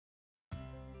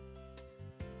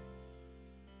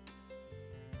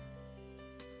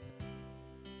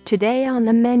Today on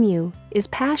the menu is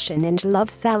passion and love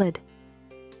salad.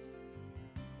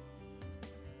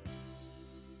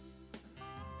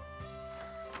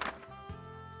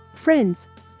 Friends,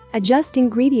 adjust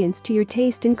ingredients to your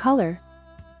taste and color.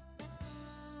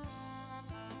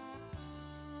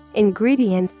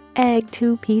 Ingredients: egg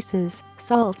 2 pieces,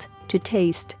 salt to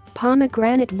taste,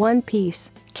 pomegranate 1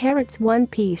 piece, carrots 1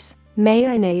 piece,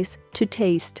 mayonnaise to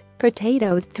taste,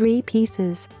 potatoes 3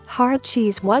 pieces, hard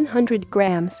cheese 100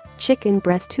 grams, chicken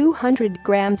breast 200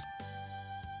 grams.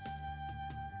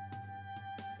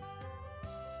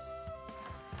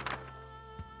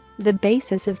 The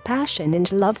basis of passion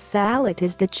and love salad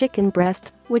is the chicken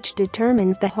breast, which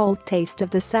determines the whole taste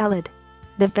of the salad.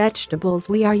 The vegetables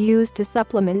we are used to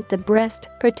supplement the breast: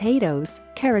 potatoes,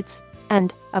 carrots,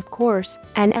 and, of course,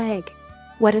 an egg.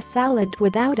 What a salad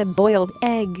without a boiled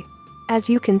egg! As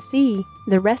you can see,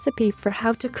 the recipe for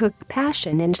how to cook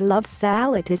passion and love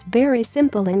salad is very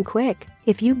simple and quick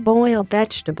if you boil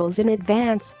vegetables in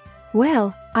advance.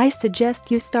 Well, I suggest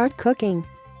you start cooking.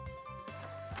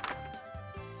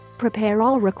 Prepare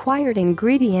all required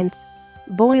ingredients.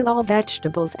 Boil all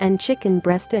vegetables and chicken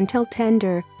breast until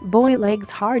tender. Boil eggs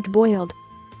hard-boiled.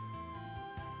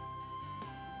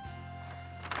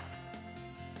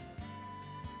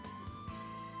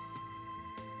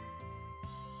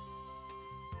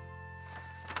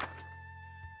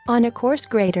 On a coarse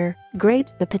grater,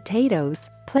 grate the potatoes.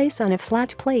 Place on a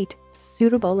flat plate,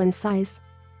 suitable in size.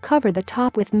 Cover the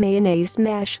top with mayonnaise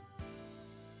mash.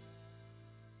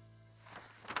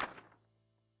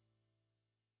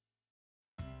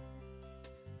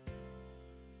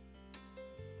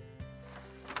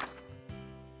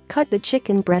 Cut the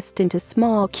chicken breast into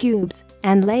small cubes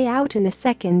and lay out in a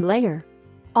second layer.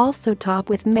 Also top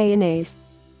with mayonnaise.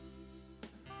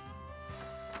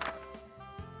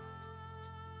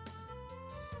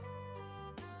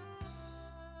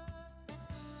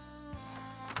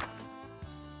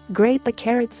 Grate the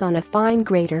carrots on a fine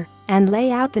grater and lay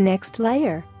out the next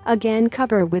layer. Again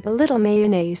cover with a little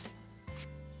mayonnaise.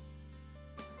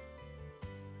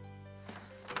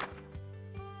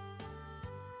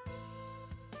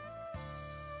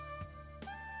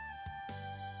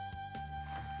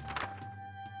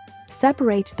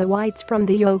 Separate the whites from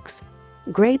the yolks.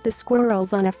 Grate the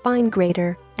squirrels on a fine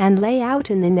grater and lay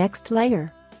out in the next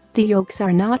layer. The yolks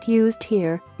are not used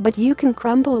here, but you can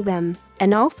crumble them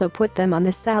and also put them on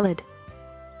the salad.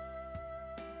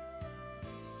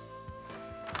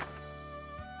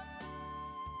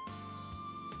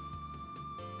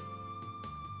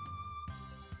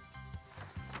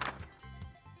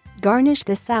 Garnish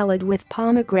the salad with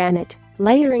pomegranate,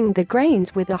 layering the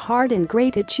grains with a hardened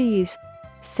grated cheese.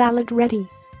 Salad ready.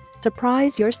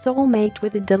 Surprise your soulmate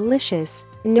with a delicious,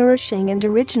 nourishing and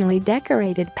originally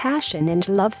decorated passion and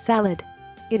love salad.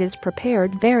 It is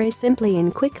prepared very simply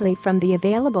and quickly from the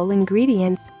available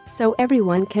ingredients, so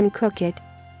everyone can cook it.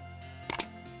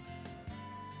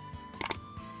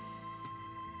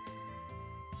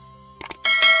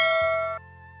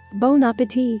 Bon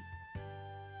appétit!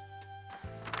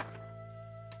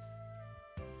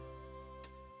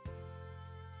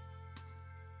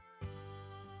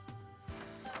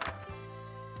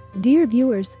 Dear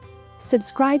viewers,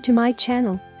 subscribe to my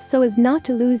channel so as not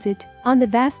to lose it. On the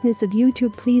vastness of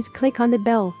YouTube, please click on the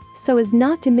bell so as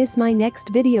not to miss my next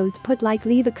videos. Put like,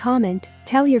 leave a comment,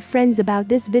 tell your friends about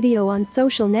this video on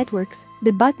social networks.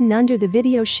 The button under the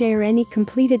video, share any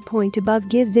completed point above,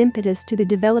 gives impetus to the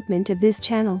development of this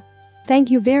channel.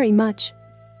 Thank you very much.